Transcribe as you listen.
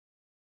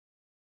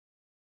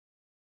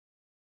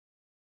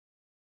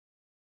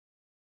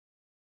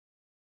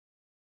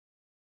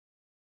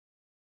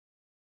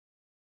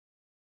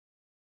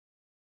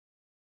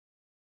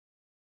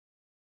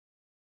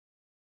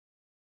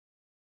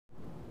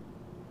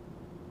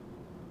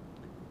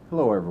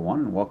Hello everyone,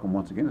 and welcome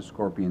once again to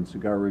Scorpion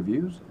Cigar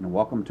Reviews, and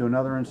welcome to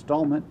another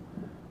installment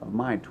of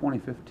my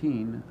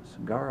 2015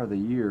 Cigar of the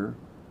Year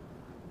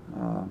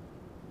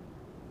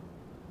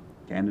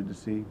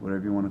candidacy,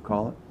 whatever you want to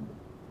call it.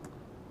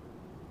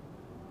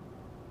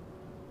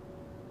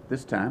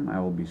 This time I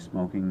will be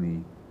smoking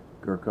the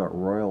Gurkha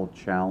Royal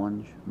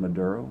Challenge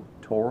Maduro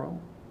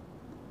Toro.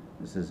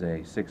 This is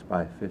a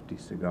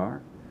 6x50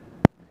 cigar.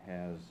 It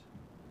has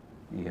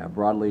a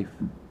broadleaf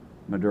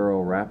Maduro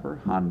wrapper,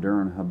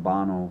 Honduran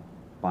Habano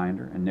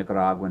binder, and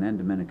Nicaraguan and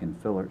Dominican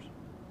fillers.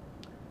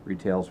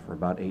 Retails for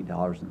about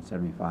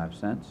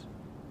 $8.75.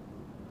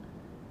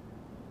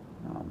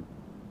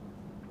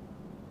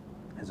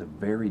 Has a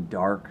very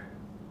dark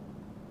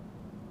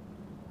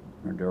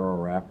Maduro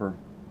wrapper.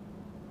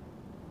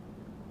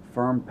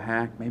 Firm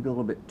pack, maybe a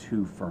little bit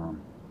too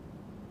firm.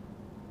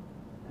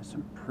 Has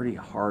some pretty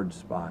hard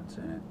spots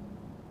in it.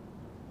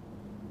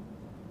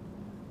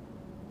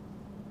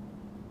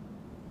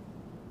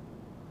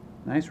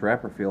 Nice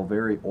wrapper feel,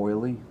 very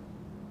oily.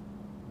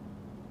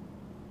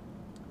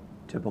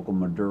 Typical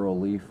Maduro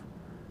leaf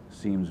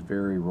seems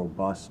very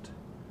robust.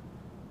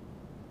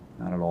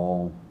 Not at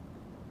all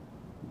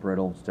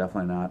brittle. It's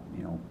definitely not,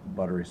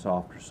 buttery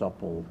soft or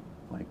supple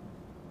like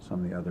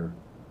some of the other,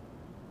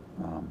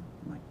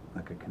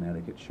 like a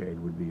Connecticut shade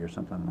would be or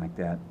something like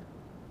that.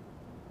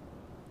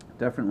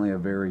 Definitely a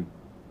very,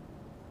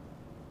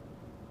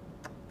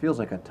 feels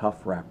like a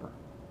tough wrapper.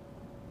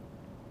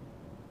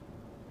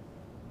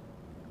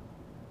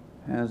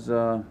 Has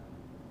it's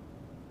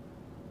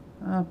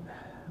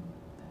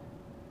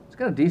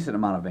got a decent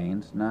amount of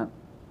veins, not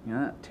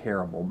not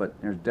terrible,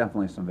 but there's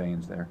definitely some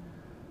veins there.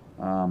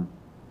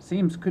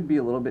 Seams could be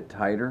a little bit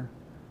tighter.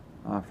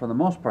 For the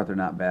most part, they're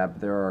not bad,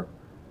 but there are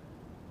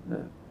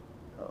a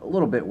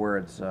little bit where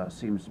it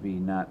seems to be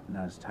not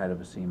as tight of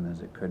a seam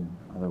as it could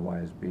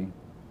otherwise be.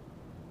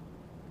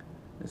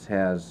 This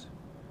has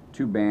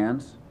two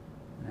bands.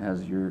 It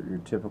has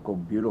your typical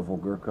beautiful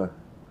Gurkha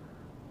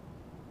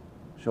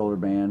shoulder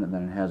band, and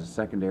then it has a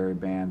secondary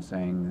band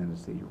saying that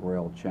it's the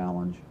Royal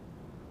Challenge.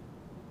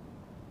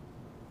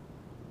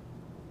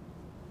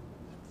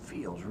 It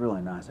feels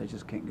really nice. I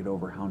just can't get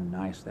over how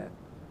nice that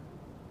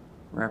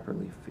wrapper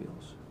leaf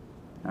feels.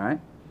 All right.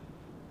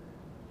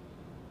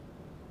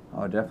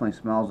 Oh, it definitely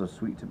smells of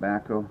sweet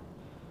tobacco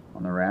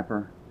on the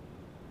wrapper.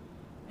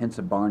 Hints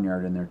of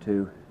barnyard in there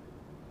too.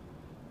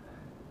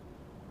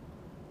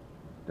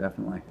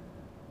 Definitely.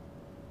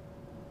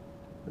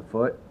 The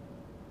foot.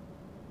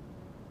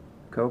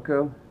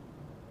 Cocoa.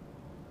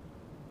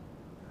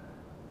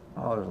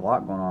 Oh, there's a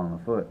lot going on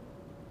the foot.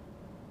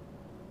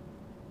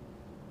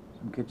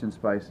 Some kitchen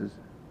spices.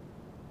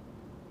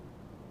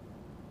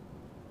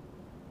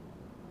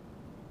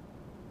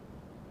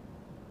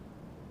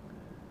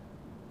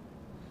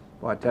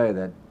 Well, I tell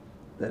you,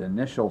 that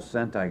initial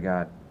scent I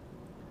got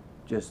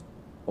just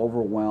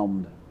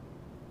overwhelmed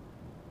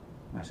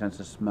my sense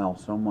of smell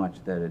so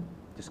much that it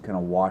just kind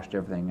of washed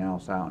everything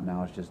else out. And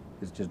now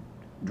it's just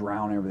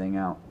drowned everything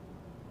out.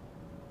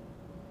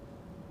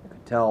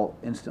 Tell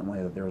instantly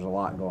that there was a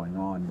lot going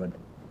on, but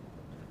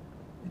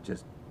it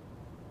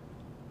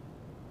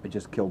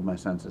just killed my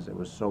senses. It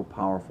was so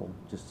powerful,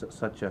 just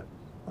such a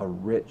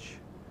rich,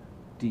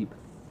 deep,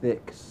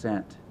 thick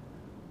scent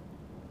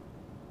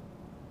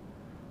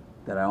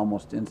that I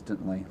almost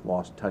instantly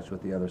lost touch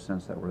with the other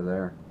scents that were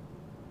there.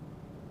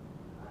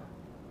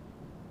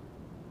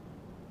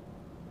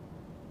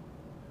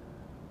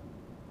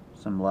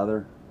 Some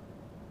leather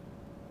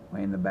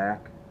way in the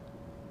back.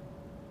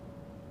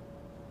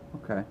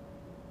 Okay.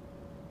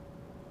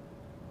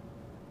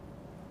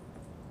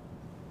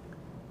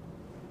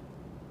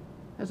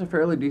 Has a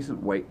fairly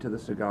decent weight to the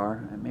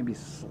cigar, and maybe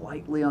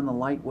slightly on the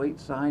lightweight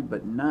side,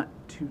 but not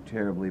too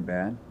terribly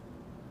bad.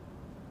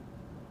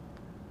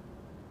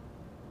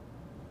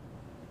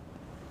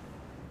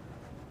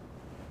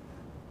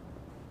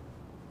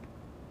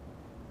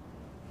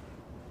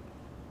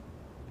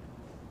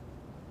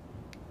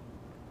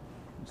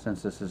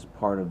 Since this is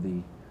part of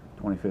the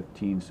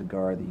 2015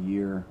 Cigar of the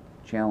Year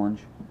Challenge,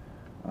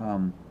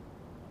 I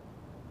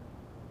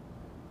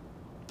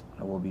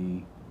will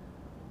be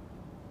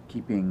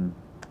keeping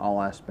all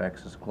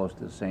aspects as close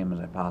to the same as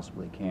I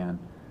possibly can.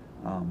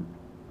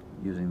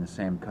 Using the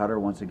same cutter.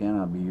 Once again,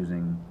 I'll be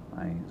using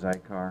my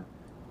Cigar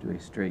to do a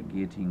straight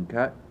guillotine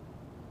cut.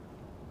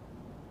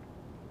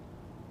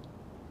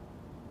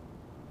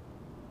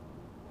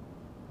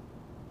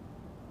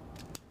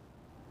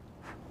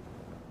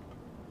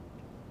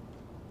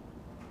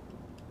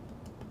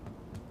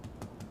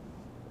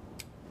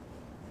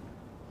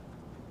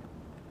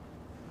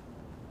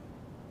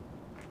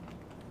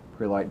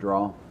 Pretty light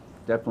draw.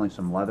 Definitely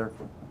some leather.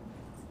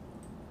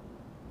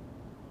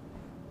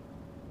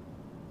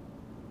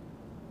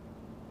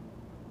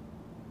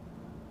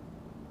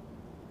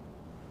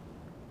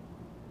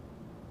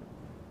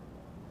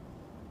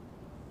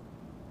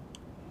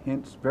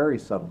 Hints, very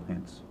subtle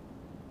hints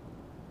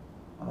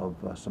of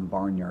some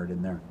barnyard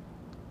in there.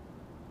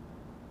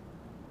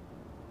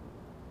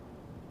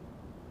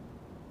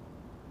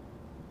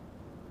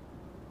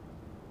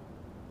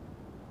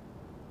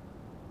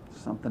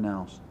 something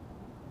else.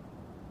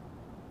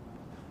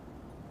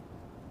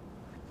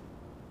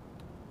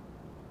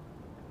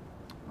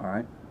 All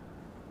right.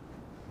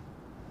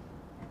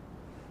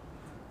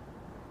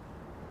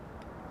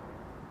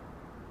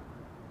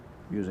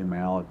 Using my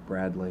Alec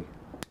Bradley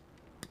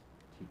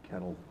tea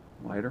kettle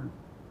lighter,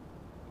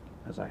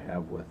 as I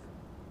have with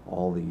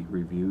all the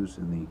reviews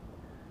in the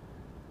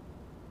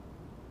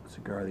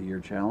Cigar of the Year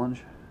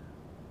Challenge.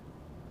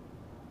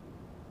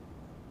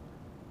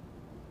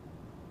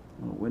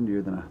 A little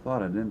windier than I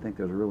thought. I didn't think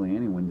there was really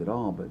any wind at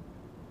all, but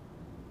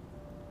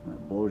when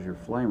it blows your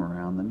flame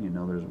around, then you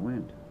know there's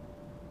wind.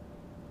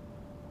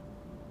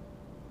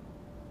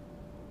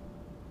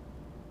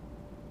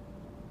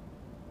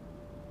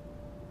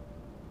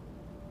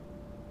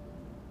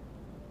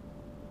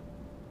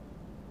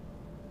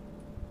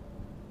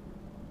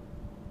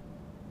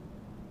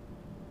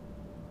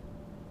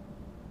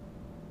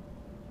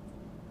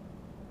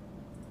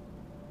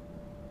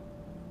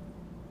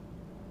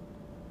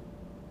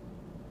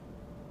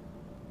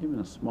 Even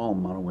a small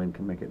amount of wind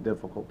can make it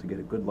difficult to get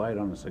a good light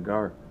on a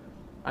cigar.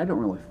 I don't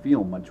really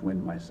feel much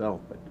wind myself,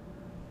 but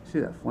you see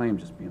that flame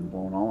just being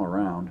blown all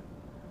around.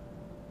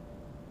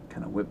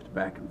 Kind of whipped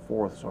back and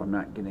forth, so I'm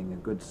not getting a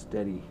good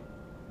steady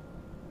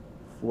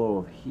flow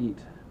of heat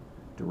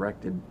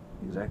directed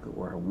exactly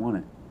where I want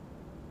it.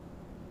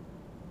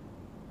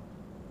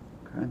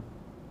 Okay.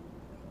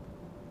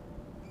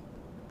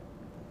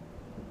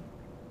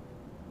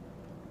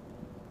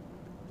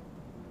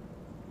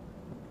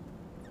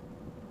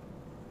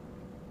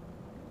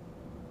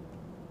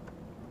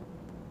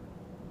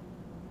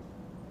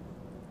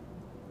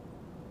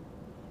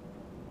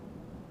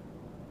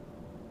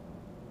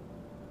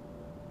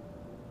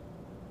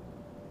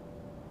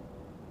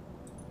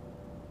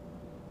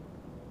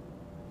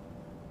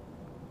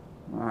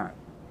 All right.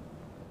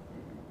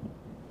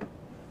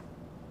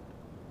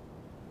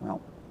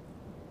 Well,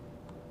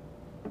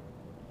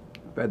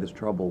 I've had this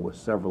trouble with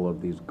several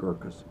of these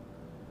Gurkhas,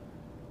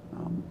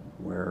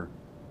 where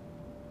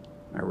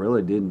I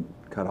really didn't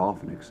cut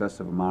off an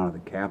excessive amount of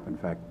the cap. In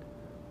fact,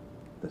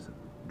 this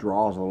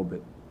draw is a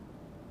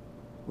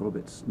little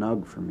bit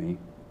snug for me,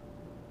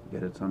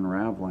 yet it's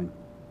unraveling.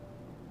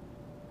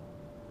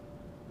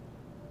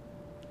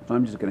 So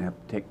I'm just going to have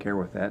to take care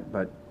with that,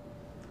 but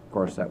of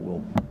course that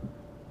will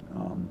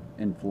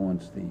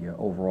influence the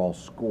overall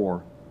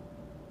score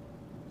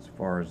as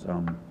far as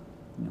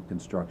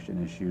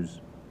construction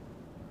issues.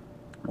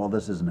 Well,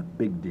 this isn't a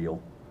big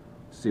deal.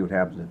 See what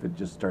happens. If it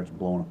just starts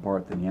blowing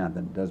apart, then yeah,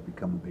 then it does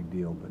become a big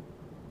deal, but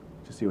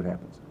just see what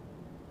happens.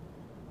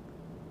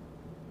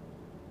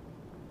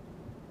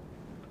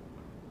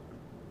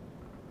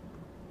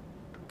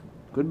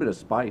 Good bit of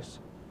spice.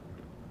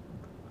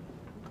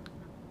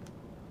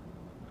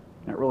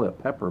 Not really a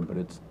pepper, but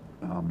it's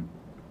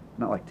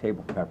not like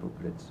table pepper,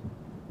 but it's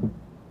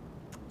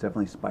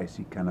definitely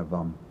spicy, kind of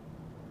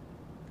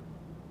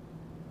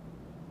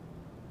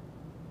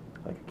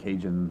like a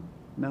Cajun.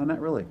 No,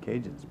 not really a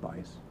Cajun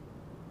spice,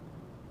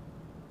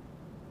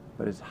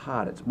 but it's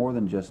hot. It's more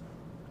than just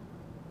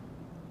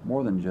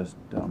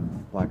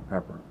black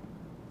pepper.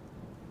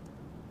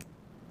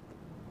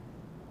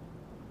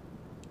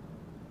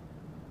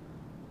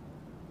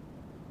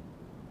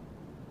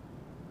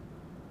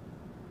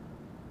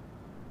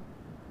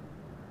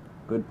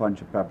 Good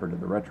punch of pepper to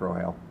the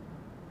retrohale.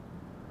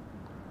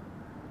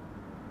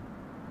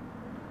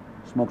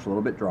 Smoke's a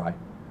little bit dry.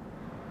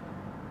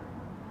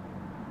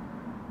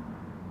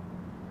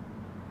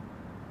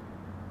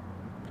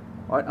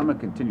 All right, I'm going to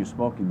continue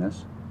smoking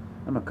this.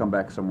 I'm going to come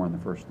back somewhere in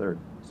the first third.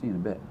 See you in a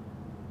bit.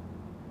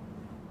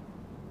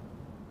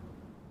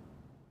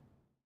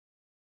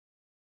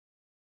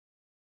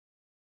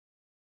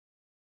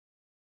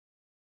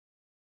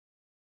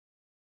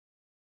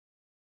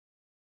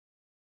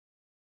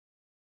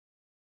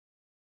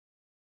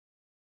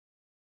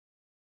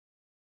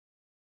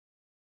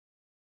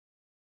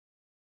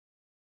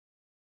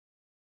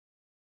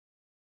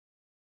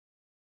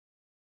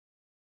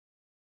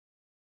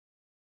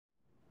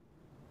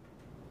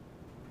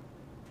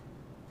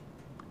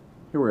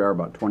 Here we are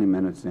about 20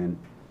 minutes in.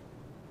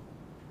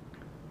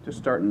 Just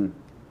starting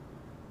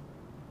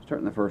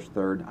the first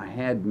third. I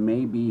had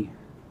maybe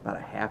about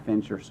a half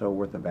inch or so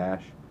worth of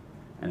ash,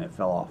 and it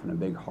fell off in a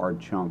big hard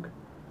chunk.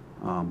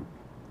 And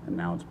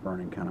now it's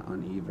burning kind of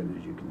uneven,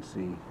 as you can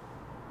see.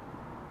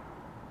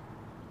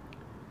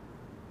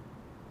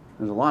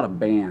 There's a lot of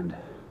band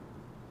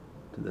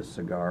to this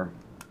cigar.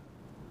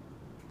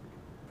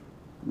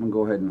 I'm going to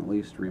go ahead and at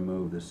least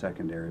remove the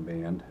secondary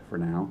band for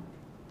now.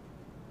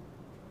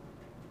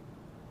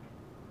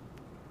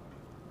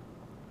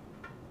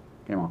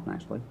 Came off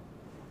nicely.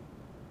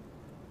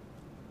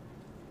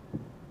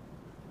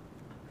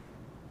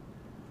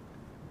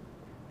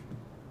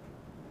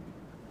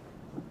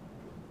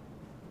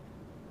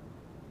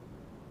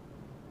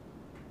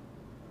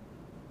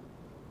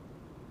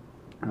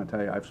 I'll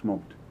tell you, I've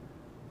smoked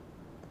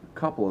a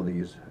couple of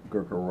these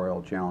Gurkha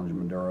Royal Challenge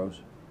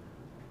Maduros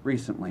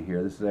recently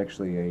here. This is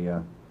actually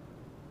a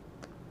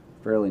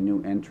fairly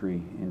new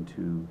entry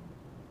into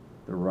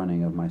the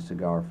running of my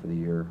cigar for the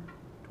year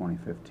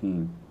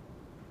 2015.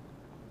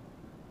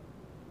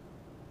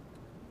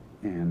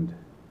 And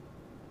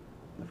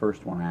the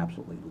first one I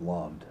absolutely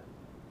loved.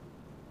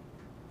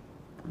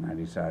 And I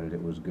decided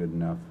it was good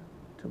enough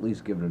to at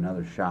least give it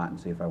another shot and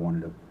see if I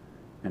wanted to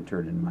enter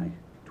it in my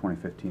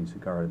 2015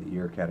 Cigar of the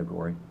Year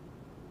category.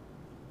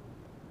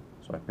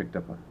 So I picked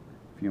up a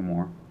few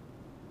more.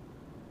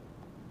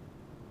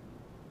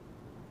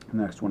 The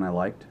next one I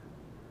liked.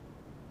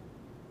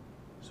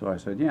 So I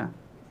said, yeah,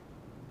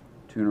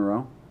 2 in a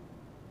row.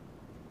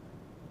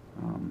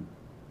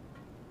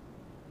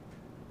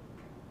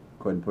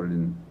 Go ahead and put it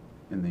in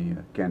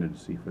the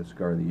candidacy for the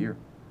Cigar of the Year.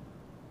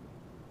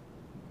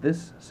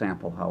 This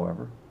sample,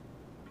 however,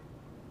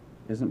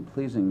 isn't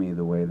pleasing me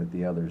the way that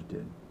the others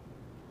did.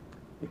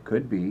 It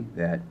could be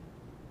that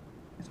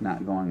it's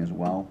not going as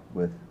well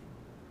with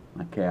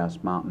my Chaos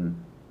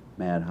Mountain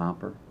Mad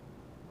Hopper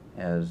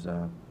as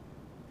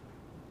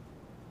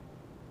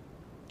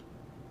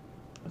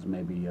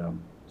maybe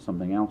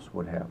something else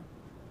would have.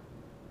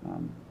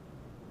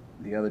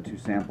 The other 2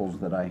 samples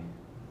that I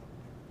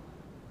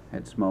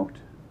had smoked,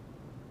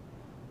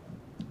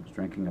 I was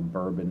drinking a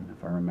bourbon,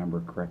 if I remember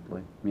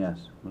correctly. Yes,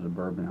 it was a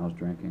bourbon I was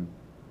drinking.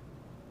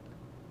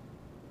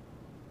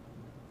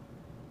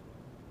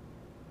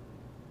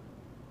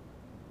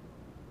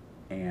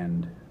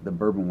 And the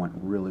bourbon went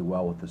really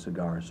well with the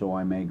cigar, so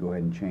I may go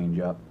ahead and change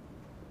up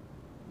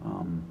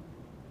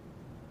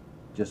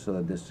just so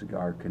that this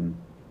cigar can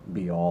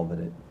be all that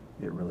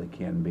it really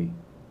can be.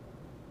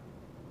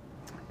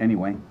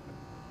 Anyway,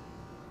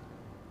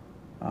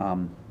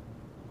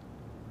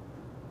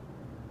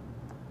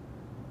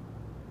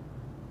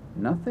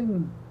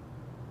 nothing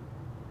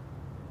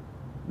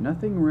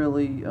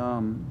really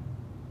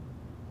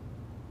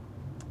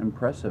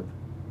impressive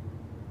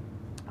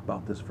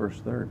about this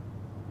first third,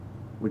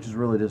 which is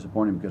really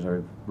disappointing because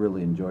I've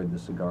really enjoyed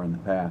this cigar in the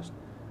past,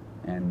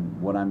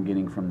 and what I'm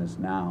getting from this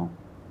now,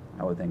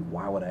 I would think,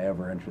 why would I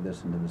ever enter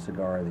this into the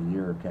Cigar of the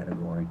Year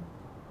category?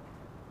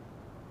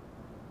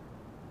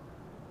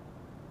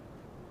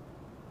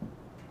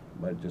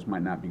 But it just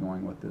might not be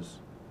going with this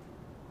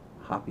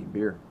hoppy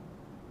beer.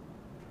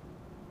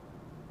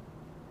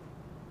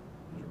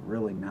 There's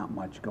really not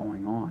much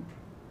going on.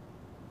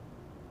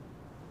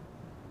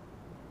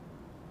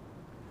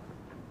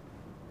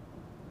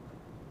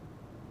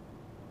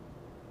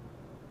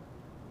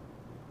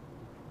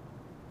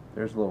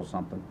 There's a little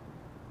something.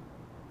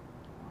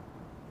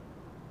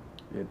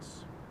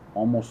 It's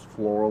almost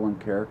floral in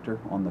character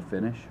on the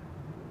finish.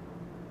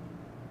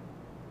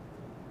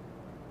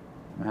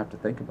 I have to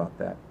think about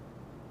that.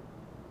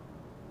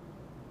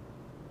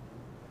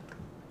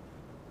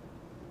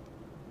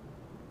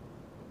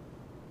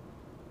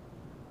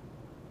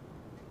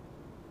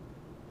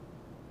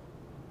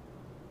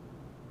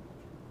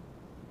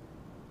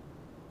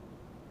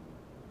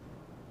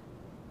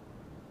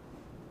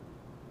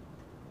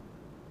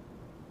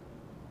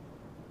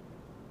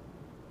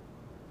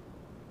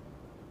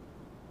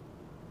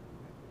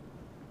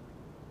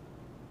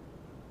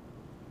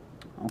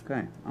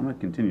 Okay, I'm going to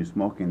continue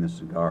smoking this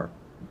cigar,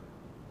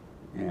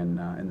 and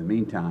in the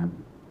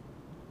meantime,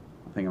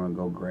 I think I'm going to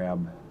go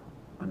grab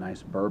a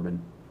nice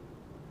bourbon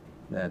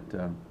that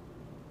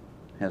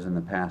has in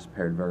the past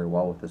paired very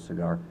well with this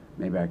cigar.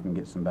 Maybe I can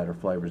get some better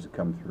flavors to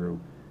come through,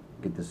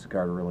 get this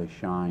cigar to really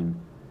shine,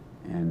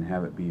 and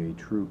have it be a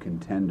true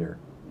contender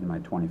in my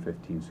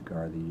 2015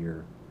 Cigar of the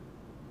Year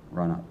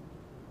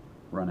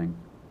running.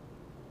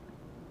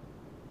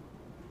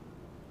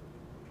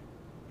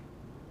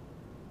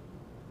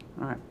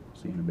 All right,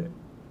 see you in a bit.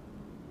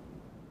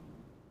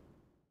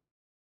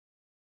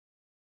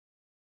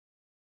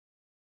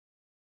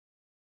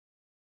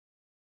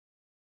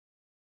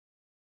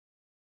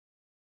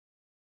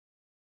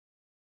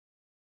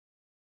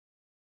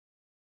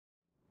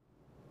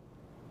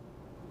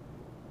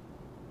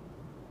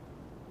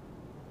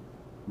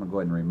 I'm going to go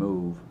ahead and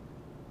remove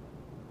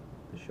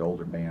the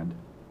shoulder band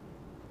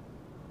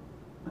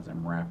as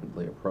I'm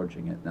rapidly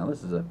approaching it. Now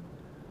this is a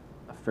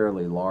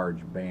fairly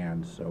large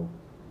band, so,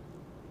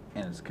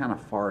 and it's kind of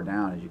far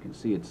down. As you can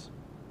see, it's,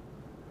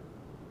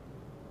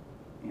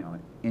 you know,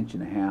 an inch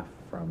and a half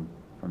from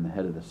the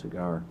head of the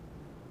cigar.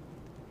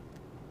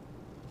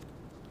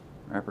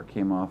 Wrapper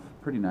came off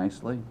pretty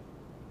nicely.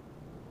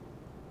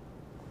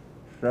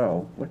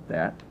 So with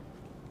that,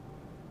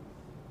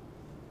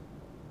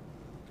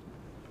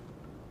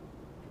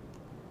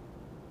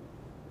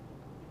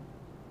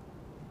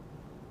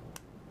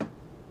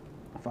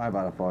 five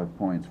out of 5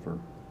 points for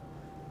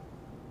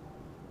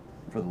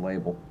the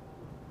label.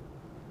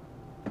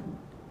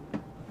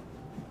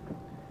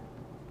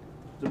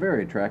 It's a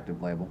very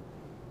attractive label.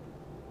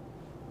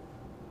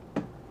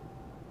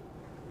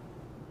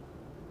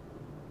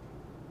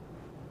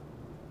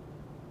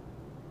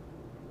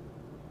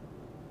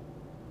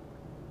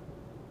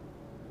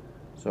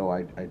 So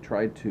I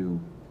tried to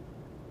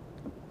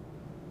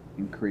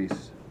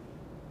increase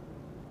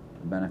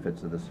the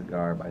benefits of the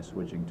cigar by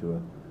switching to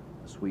a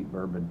sweet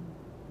bourbon.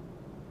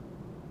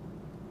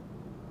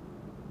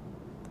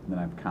 And then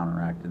I've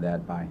counteracted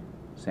that by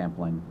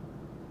sampling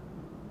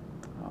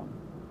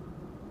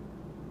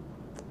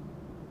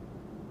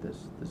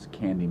this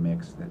candy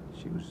mix that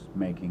she was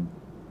making.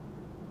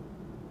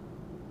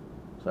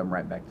 So I'm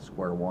right back to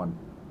square one.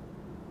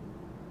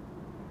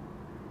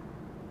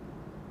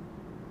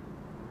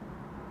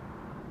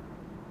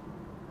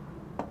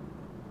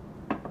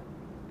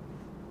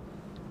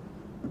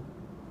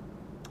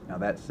 Now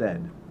that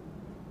said,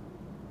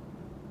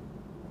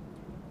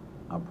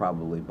 I'll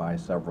probably buy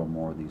several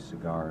more of these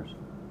cigars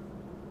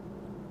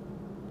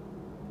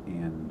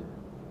and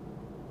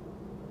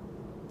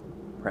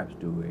perhaps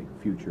do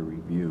a future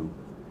review.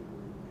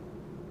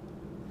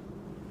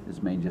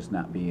 This may just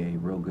not be a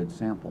real good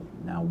sample.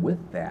 Now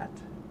with that,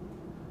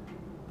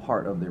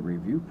 part of the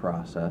review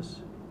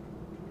process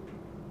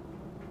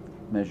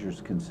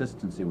measures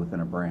consistency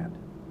within a brand,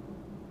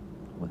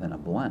 within a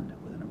blend,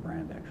 within a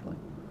brand actually.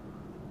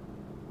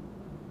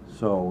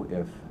 So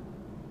if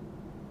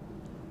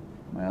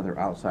my other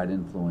outside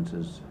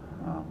influences,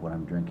 what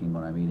I'm drinking,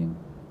 what I'm eating,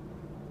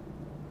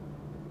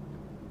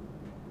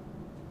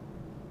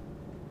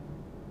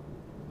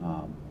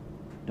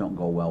 don't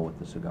go well with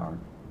the cigar,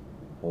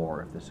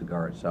 or if the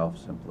cigar itself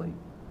simply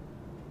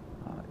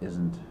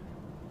isn't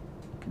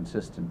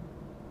consistent,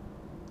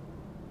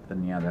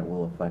 then yeah, that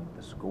will affect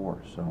the score.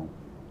 So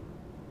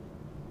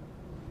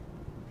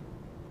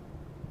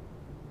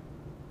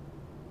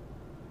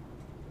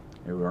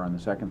here we are on the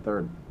second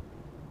third.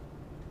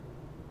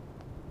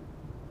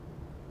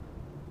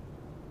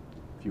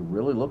 If you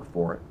really look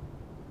for it,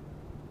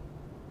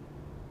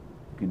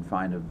 you can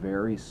find a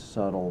very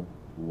subtle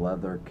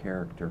leather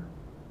character.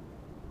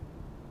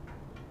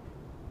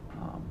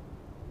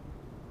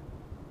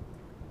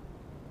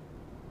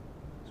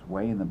 It's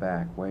way in the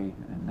back,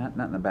 and not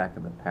in the back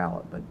of the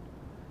palate, but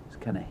it's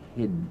kind of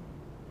hidden.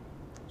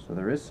 So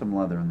there is some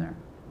leather in there.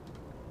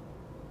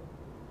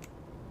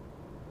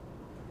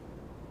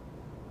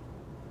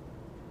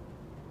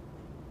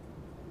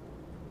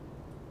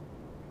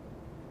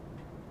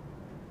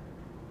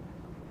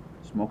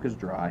 Smoke is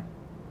dry.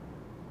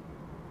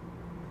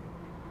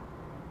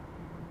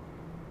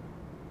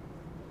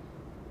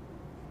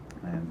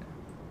 And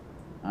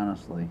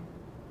honestly,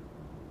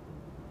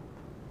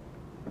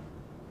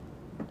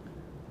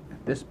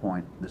 at this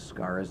point, the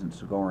cigar isn't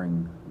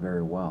scoring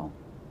very well,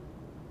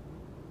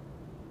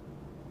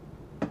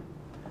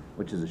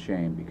 which is a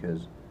shame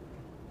because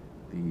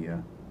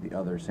the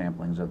other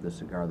samplings of the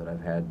cigar that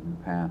I've had in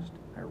the past,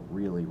 I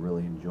really,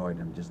 really enjoyed.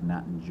 I'm just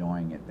not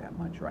enjoying it that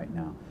much right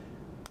now.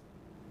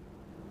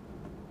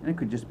 And it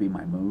could just be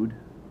my mood.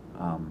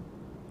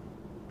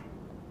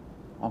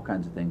 All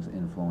kinds of things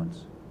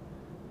influence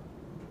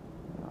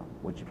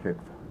what you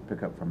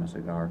pick up from a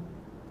cigar.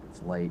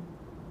 It's late,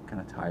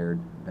 kind of tired,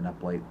 been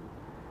up late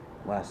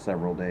last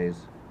several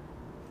days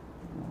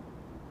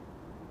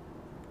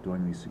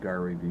doing these cigar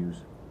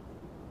reviews.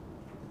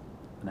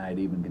 And I had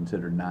even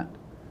considered not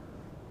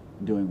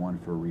doing one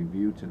for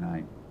review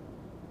tonight,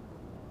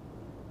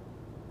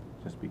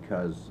 just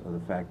because of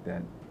the fact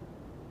that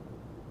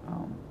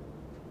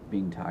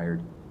being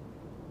tired,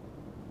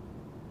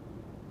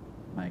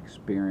 my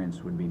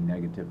experience would be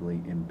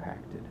negatively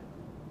impacted.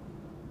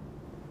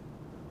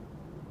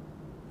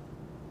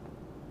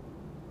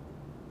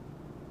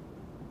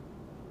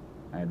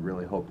 I had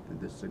really hoped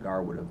that this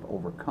cigar would have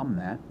overcome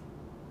that,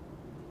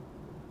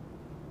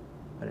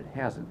 but it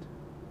hasn't.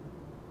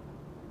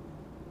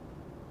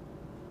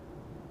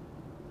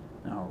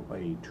 Now,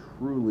 a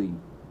truly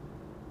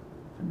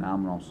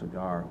phenomenal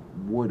cigar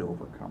would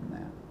overcome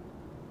that,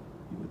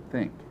 you would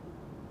think.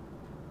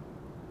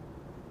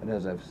 But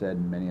as I've said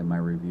in many of my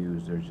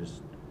reviews, there's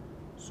just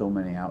so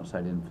many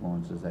outside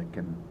influences that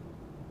can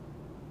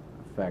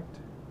affect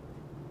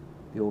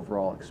the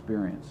overall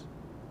experience.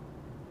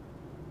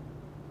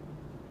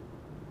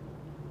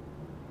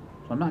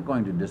 So I'm not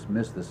going to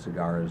dismiss this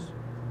cigar as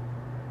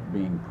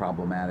being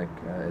problematic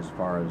as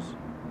far as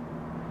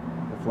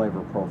the flavor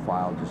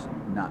profile just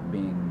not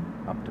being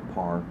up to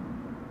par.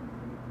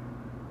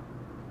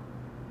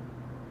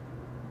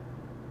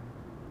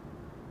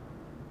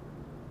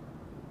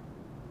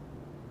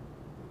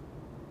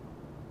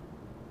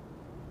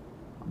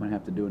 I'm going to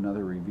have to do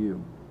another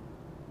review.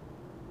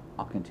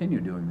 I'll continue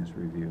doing this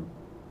review,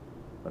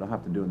 but I'll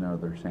have to do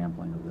another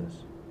sampling of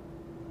this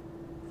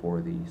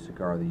for the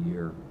Cigar of the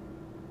Year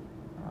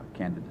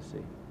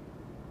candidacy.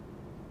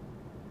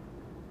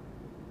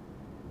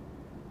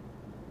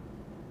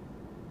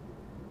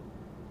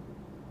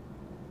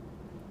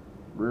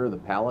 Rear of the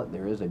palate,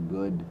 there is a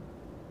good,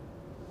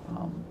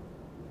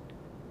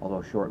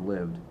 although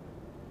short-lived,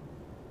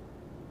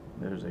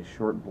 there's a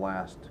short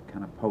blast,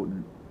 kind of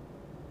potent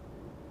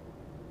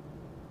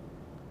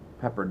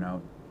pepper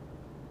note.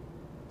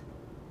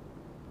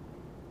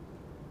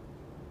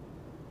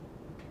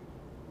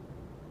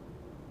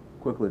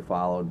 Quickly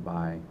followed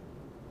by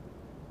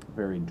a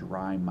very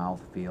dry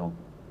mouthfeel.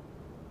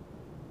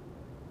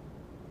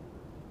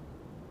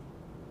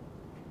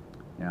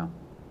 Yeah.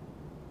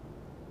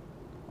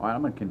 All right,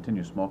 I'm going to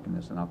continue smoking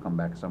this and I'll come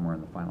back somewhere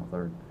in the final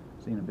third.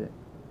 See you in a bit.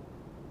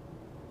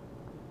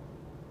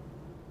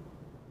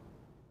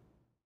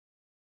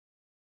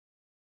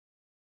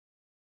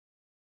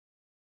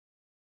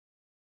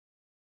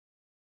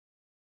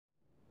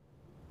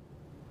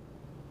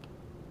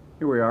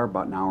 Here we are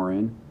about an hour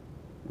in.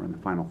 We're in the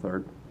final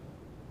third.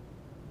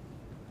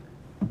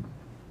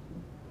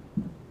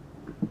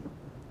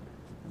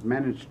 I've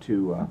managed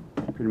to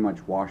pretty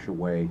much wash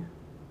away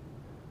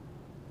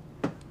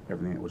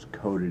everything that was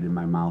coated in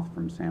my mouth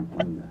from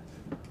sampling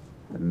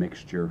the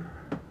mixture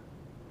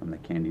from the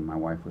candy my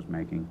wife was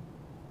making.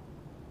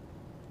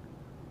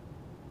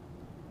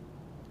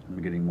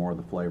 I'm getting more of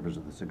the flavors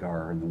of the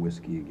cigar and the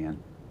whiskey again.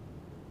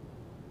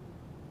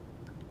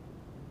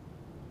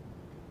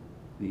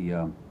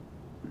 The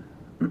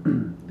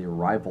the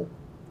arrival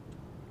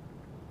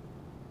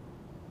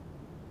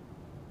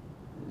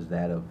is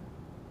that of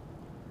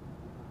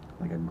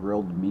like a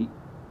grilled meat.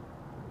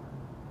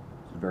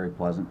 It's very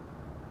pleasant.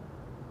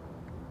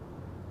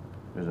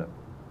 There's a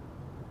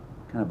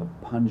kind of a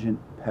pungent,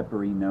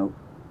 peppery note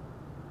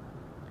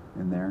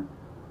in there.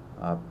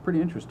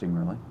 Pretty interesting,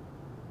 really.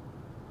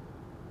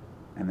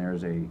 And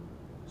there's a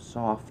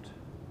soft,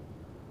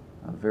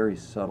 a very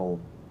subtle,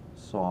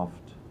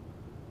 soft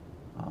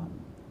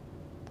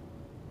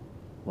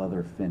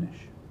leather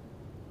finish.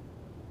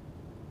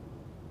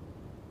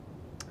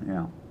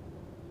 Yeah.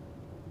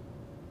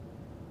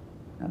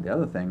 Now the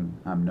other thing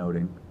I'm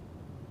noting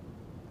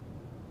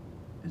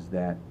is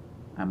that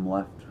I'm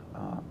left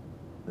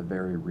the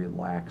very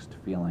relaxed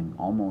feeling,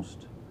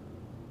 almost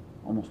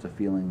a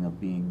feeling of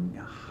being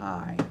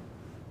high.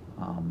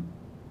 Now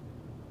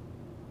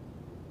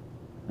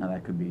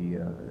that could be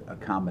a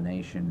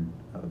combination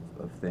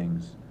of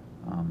things.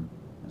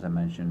 As I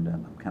mentioned,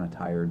 I'm kind of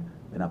tired,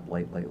 been up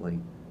late lately,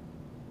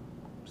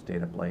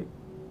 stayed up late,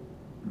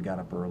 got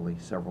up early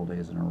several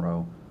days in a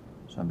row,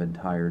 so I've been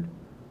tired.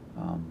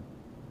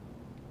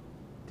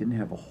 Didn't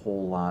have a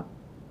whole lot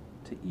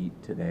to eat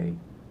today,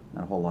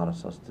 not a whole lot of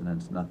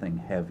sustenance, nothing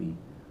heavy.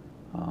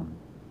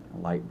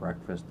 Light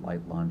breakfast,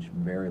 light lunch,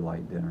 very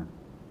light dinner.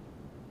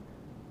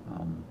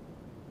 And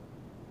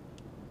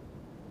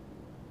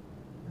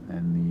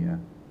then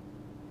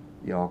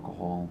the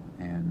alcohol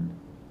and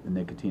the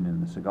nicotine in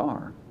the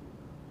cigar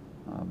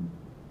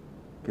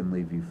can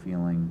leave you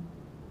feeling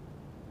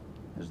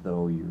as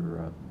though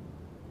you're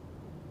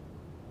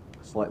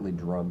slightly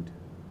drugged.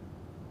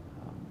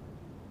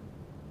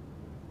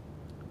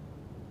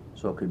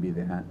 So it could be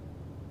that.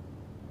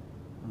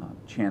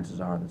 Chances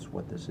are that's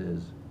what this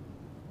is.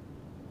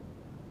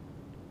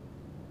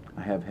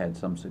 I have had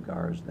some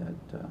cigars that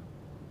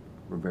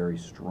were very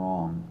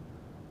strong,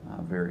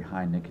 very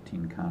high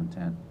nicotine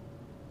content,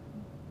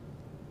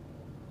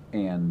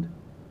 and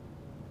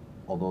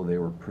although they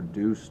were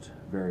produced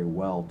very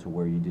well to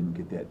where you didn't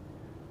get that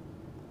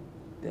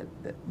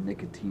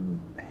nicotine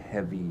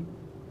heavy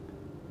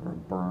or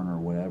burn or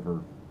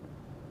whatever,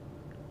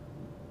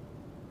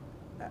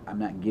 I'm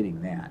not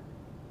getting that.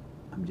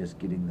 I'm just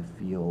getting the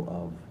feel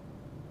of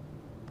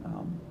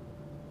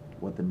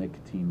what the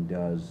nicotine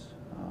does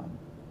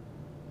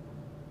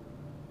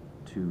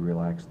to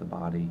relax the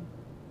body,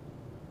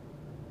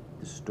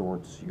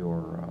 distorts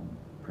your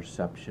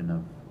perception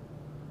of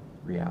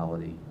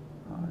reality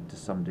to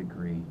some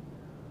degree.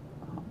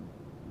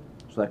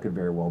 So that could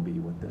very well be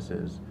what this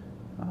is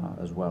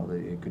as well.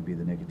 It could be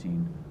the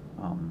nicotine,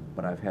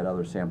 but I've had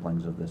other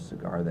samplings of this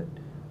cigar that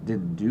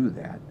didn't do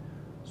that.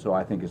 So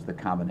I think it's the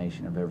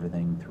combination of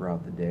everything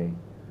throughout the day,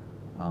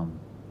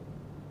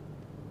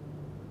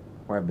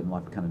 where I've been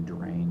left kind of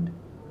drained.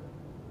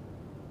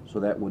 So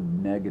that would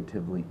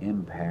negatively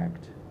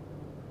impact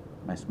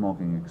my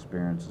smoking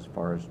experience as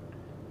far as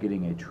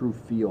getting a true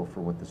feel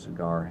for what the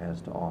cigar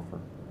has to offer.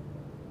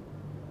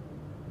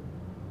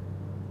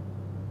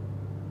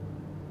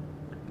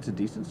 It's a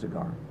decent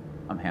cigar.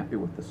 I'm happy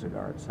with the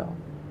cigar itself.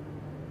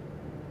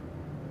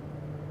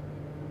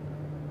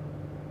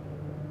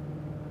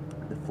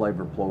 The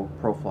flavor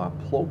profile,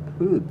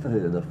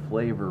 the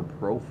flavor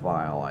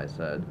profile, I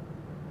said,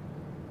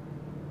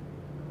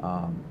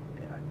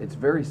 it's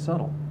very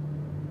subtle.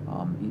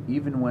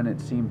 Even when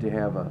it seemed to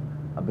have a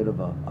bit of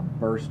a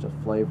burst of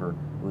flavor,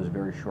 it was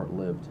very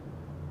short-lived.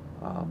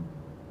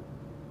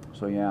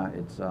 So yeah,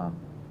 it's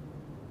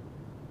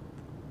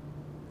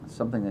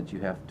something that you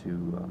have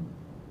to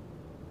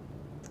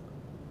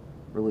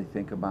really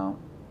think about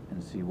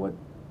and see what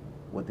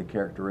the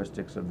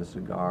characteristics of the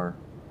cigar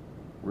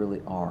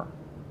really are.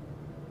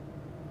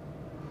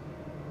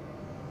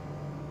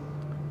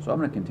 So I'm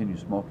going to continue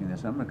smoking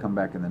this. I'm going to come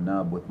back in the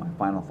nub with my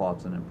final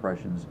thoughts and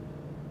impressions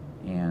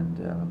and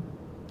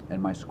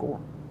my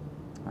score.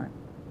 All right,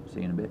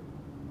 see you in a bit.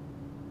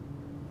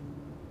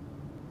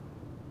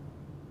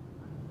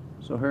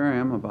 So here I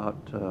am about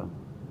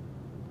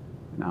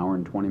an hour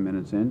and 20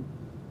 minutes in.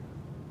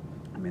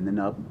 I'm in the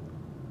nub.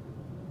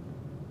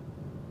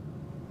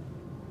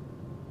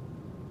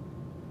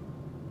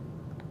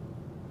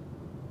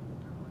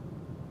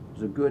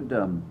 There's a good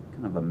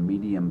kind of a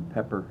medium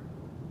pepper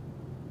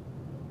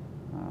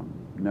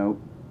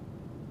note,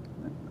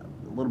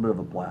 a little bit of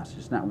a blast.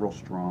 It's not real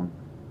strong,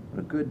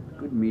 but a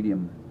good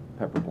medium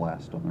pepper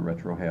blast on the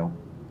retrohale.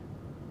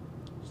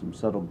 Some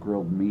subtle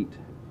grilled meat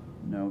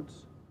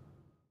notes.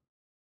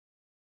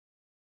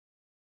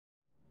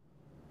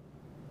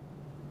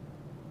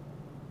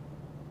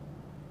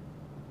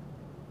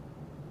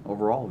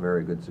 overall, a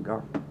very good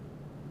cigar.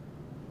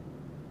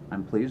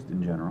 I'm pleased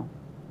in general.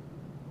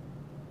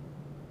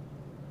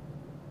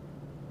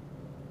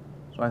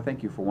 So I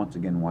thank you for once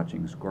again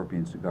watching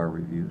Scorpion Cigar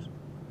Reviews.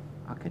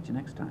 I'll catch you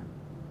next time.